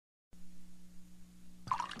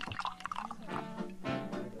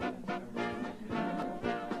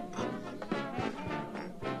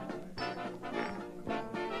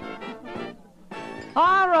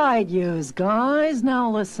All right, yous guys, now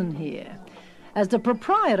listen here. As the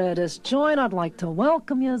proprietor of this joint, I'd like to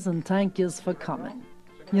welcome yous and thank yous for coming.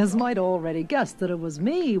 Yous might already guess that it was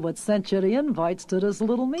me what sent you the invites to this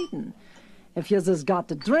little meeting. If yous has got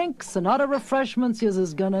the drinks and other refreshments yous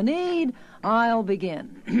is gonna need, I'll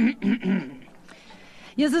begin.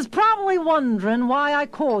 Yous is probably wondering why I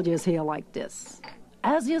called yous here like this.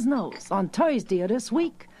 As yous knows, on Thursday of this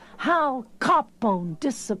week, Hal Copbone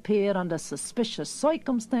disappeared under suspicious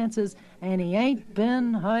circumstances, and he ain't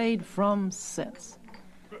been heard from since.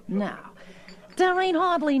 Now, there ain't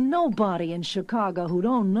hardly nobody in Chicago who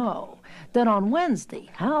don't know that on Wednesday,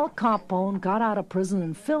 Hal Copbone got out of prison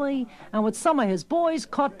in Philly and with some of his boys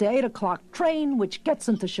caught the 8 o'clock train, which gets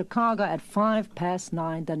into Chicago at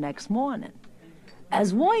 9:05 the next morning.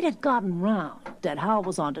 As word had gotten round that Hal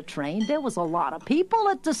was on the train, there was a lot of people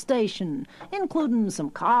at the station, including some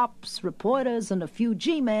cops, reporters, and a few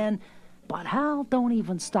G-men. But Hal don't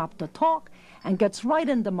even stop to talk and gets right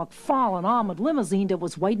in the McFarlane armored limousine that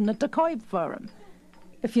was waiting at the curb for him.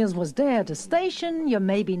 If yous was there at the station, you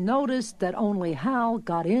maybe noticed that only Hal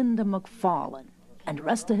got into McFarlane, and the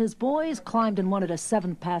rest of his boys climbed in one of the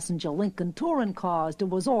 7-passenger Lincoln touring cars that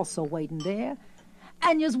was also waiting there.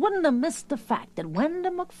 And yous wouldn't have missed the fact that when the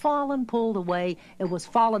McFarlane pulled away, it was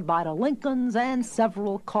followed by the Lincolns and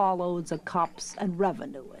several carloads of cops and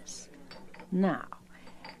revenuers. Now,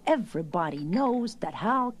 everybody knows that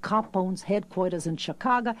Hal Copbone's headquarters in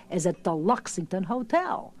Chicago is at the Lexington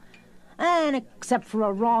Hotel. And except for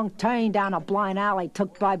a wrong turn down a blind alley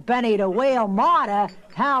took by Benny the Whale Martyr,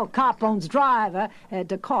 Hal Copbone's driver,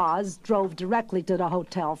 the cars drove directly to the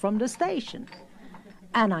hotel from the station.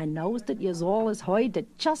 And I knows that yous all has heard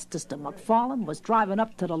that just as the McFarlane was driving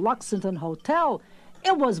up to the Lexington Hotel,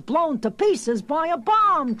 it was blown to pieces by a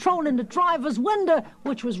bomb thrown in the driver's window,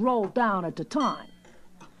 which was rolled down at the time.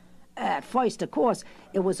 At first, of course,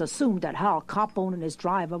 it was assumed that Hal Copbone and his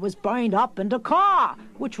driver was burned up in the car,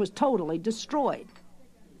 which was totally destroyed.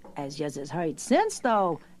 As yous has heard since,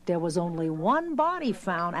 though, there was only one body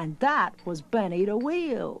found, and that was Benny the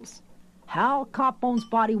Wheels. Hal Copbone's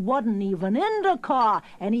body wasn't even in the car,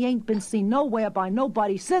 and he ain't been seen nowhere by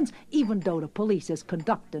nobody since, even though the police is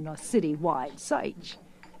conducting a city-wide search.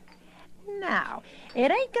 Now,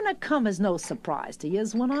 it ain't gonna come as no surprise to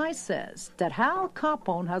yous when I says that Hal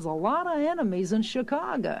Copbone has a lot of enemies in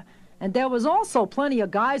Chicago, and there was also plenty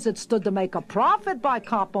of guys that stood to make a profit by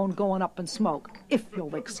Copbone going up in smoke, if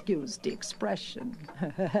you'll excuse the expression.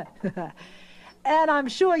 And I'm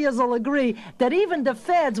sure you'll agree that even the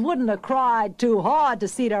feds wouldn't have cried too hard to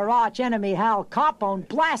see their arch-enemy Hal Copbone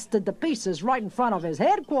blasted to pieces right in front of his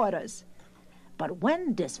headquarters. But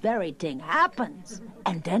when this very thing happens,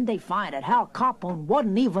 and then they find that Hal Copbone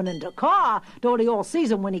wasn't even in the car, though they all sees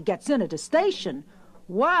him when he gets in at the station,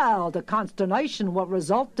 well, the consternation what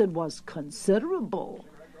resulted was considerable.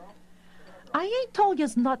 I ain't told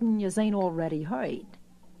yous nothing yous ain't already heard.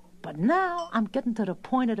 But now I'm getting to the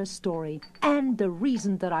point of the story and the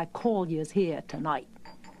reason that I call yous here tonight.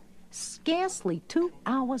 Scarcely 2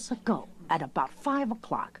 hours ago, at about 5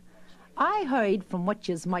 o'clock, I heard from what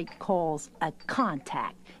yous might call a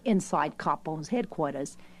contact inside Copbone's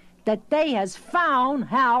headquarters that they has found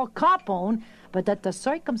Hal Copbone, but that the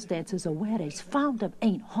circumstances of where they's found him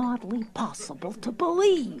ain't hardly possible to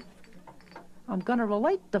believe. I'm gonna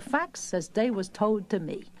relate the facts as they was told to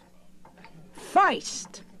me.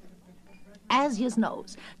 First, as yous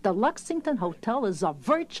knows, the Lexington Hotel is a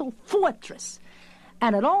virtual fortress,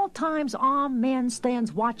 and at all times armed men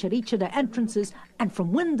stands watch at each of the entrances and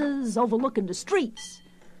from windows overlooking the streets.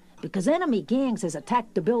 Because enemy gangs has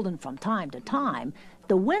attacked the building from time to time,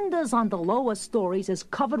 the windows on the lower stories is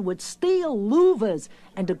covered with steel louvers,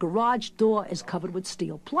 and the garage door is covered with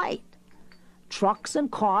steel plate. Trucks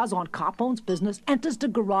and cars on Copbone's business enters the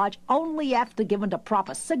garage only after giving the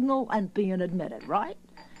proper signal and being admitted, right?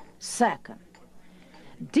 Second,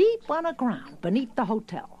 deep underground beneath the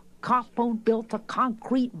hotel, Copbone built a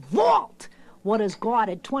concrete vault, what is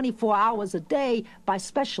guarded 24 hours a day by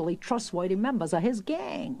specially trustworthy members of his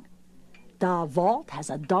gang. The vault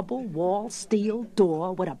has a double-wall steel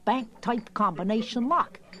door with a bank-type combination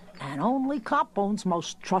lock, and only Copbone's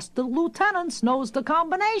most trusted lieutenants knows the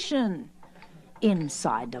combination.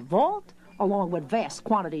 Inside the vault, along with vast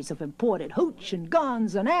quantities of imported hooch and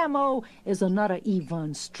guns and ammo, is another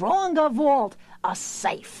even stronger vault, a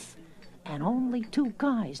safe. And only 2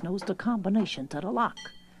 guys knows the combination to the lock.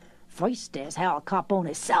 First, there's Hal Copbone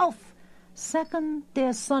himself. Second,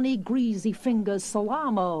 there's Sonny Greasy Fingers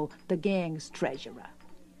Salamo, the gang's treasurer.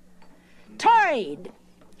 Third,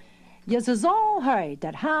 yous has all heard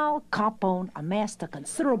that Hal Copbone amassed a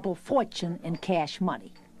considerable fortune in cash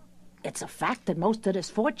money. It's a fact that most of this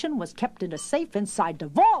fortune was kept in a safe inside the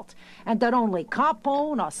vault, and that only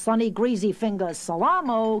Capone or Sonny Greasy Fingers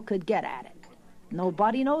Salamo could get at it.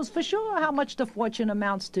 Nobody knows for sure how much the fortune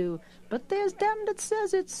amounts to, but there's them that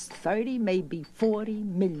says it's 30, maybe 40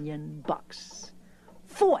 million bucks.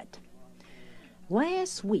 Fort.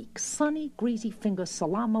 Last week, Sonny Greasy Fingers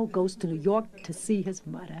Salamo goes to New York to see his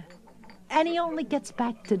mother. And he only gets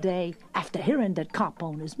back today after hearing that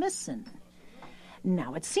Capone is missing.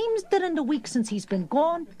 Now, it seems that in the week since he's been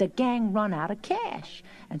gone, the gang run out of cash.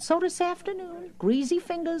 And so this afternoon, Greasy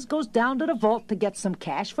Fingers goes down to the vault to get some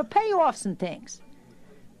cash for payoffs and things.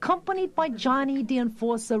 Accompanied by Johnny the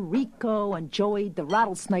Enforcer Rico and Joey the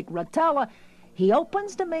Rattlesnake Rotella, he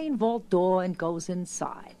opens the main vault door and goes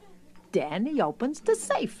inside. Then he opens the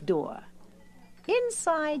safe door.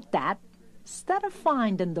 Inside that, instead of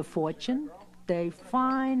finding the fortune, they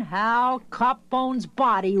find Hal Capone's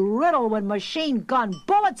body riddled with machine gun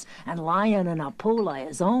bullets and lying in a pool of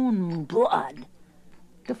his own blood.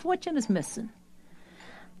 The fortune is missing.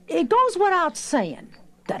 It goes without saying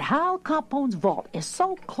that Hal Capone's vault is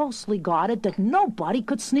so closely guarded that nobody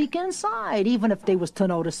could sneak inside, even if they was to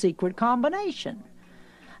know the secret combination.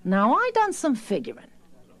 Now, I done some figuring.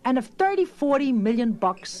 And if 30, 40 million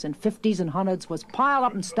bucks in 50s and 100s was piled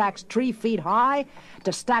up in stacks 3 feet high,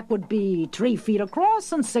 the stack would be 3 feet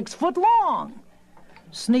across and 6 foot long.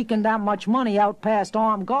 Sneaking that much money out past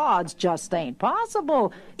armed guards just ain't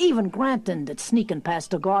possible, even granting that sneaking past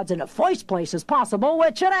the guards in the first place is possible,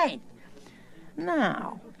 which it ain't.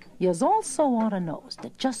 Now, yous also ought to know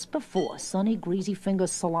that just before Sonny Greasy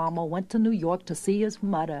Fingers Salamo went to New York to see his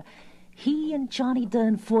mother, he and Johnny the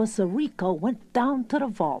Enforcer Rico went down to the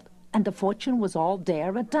vault, and the fortune was all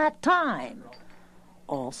there at that time.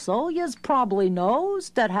 Also, yous probably knows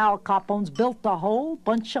that Hal Capone's built a whole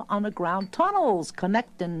bunch of underground tunnels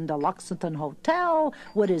connecting the Lexington Hotel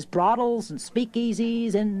with his brothels and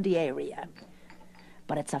speakeasies in the area.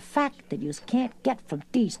 But it's a fact that yous can't get from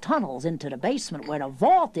these tunnels into the basement where the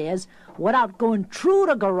vault is without going through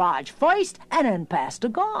the garage first and then past the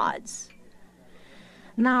guards.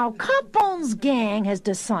 Now, Capone's gang has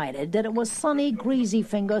decided that it was Sonny Greasy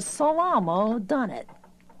Fingers Salamo done it.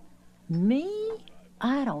 Me?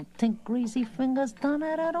 I don't think Greasy Fingers done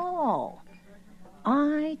it at all.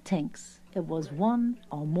 I thinks it was one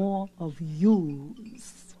or more of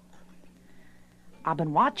yous. I've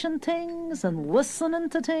been watching things and listening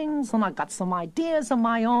to things, and I got some ideas of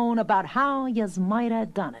my own about how yous might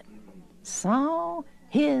have done it. So,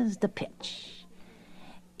 here's the pitch.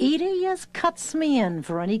 Either yous cuts me in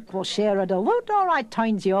for an equal share of the loot, or I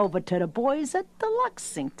turns you over to the boys at the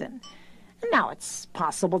Lexington. Now, it's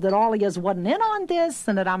possible that all of yous wasn't in on this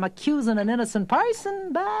and that I'm accusing an innocent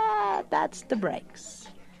person, but that's the breaks.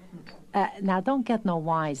 Now, don't get no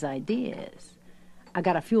wise ideas. I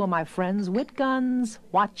got a few of my friends with guns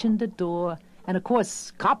watching the door, and of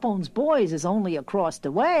course, Capone's boys is only across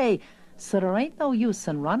the way, so there ain't no use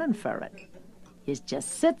in running for it. Yous just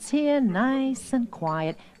sits here nice and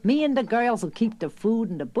quiet. Me and the girls will keep the food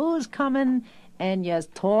and the booze coming, and yous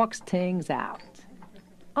talks things out.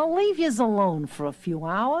 I'll leave yous alone for a few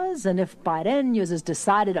hours, and if by then yous has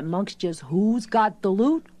decided amongst yous who's got the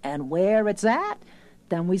loot and where it's at,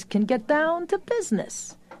 then we can get down to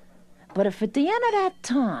business. But if at the end of that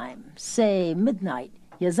time, say midnight,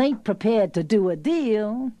 yous ain't prepared to do a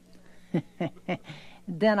deal,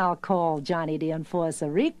 then I'll call Johnny the Enforcer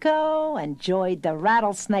Rico and Joey the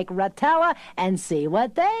Rattlesnake Rotella and see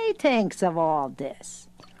what they thinks of all this.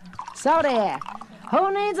 So there,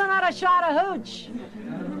 who needs another shot of hooch?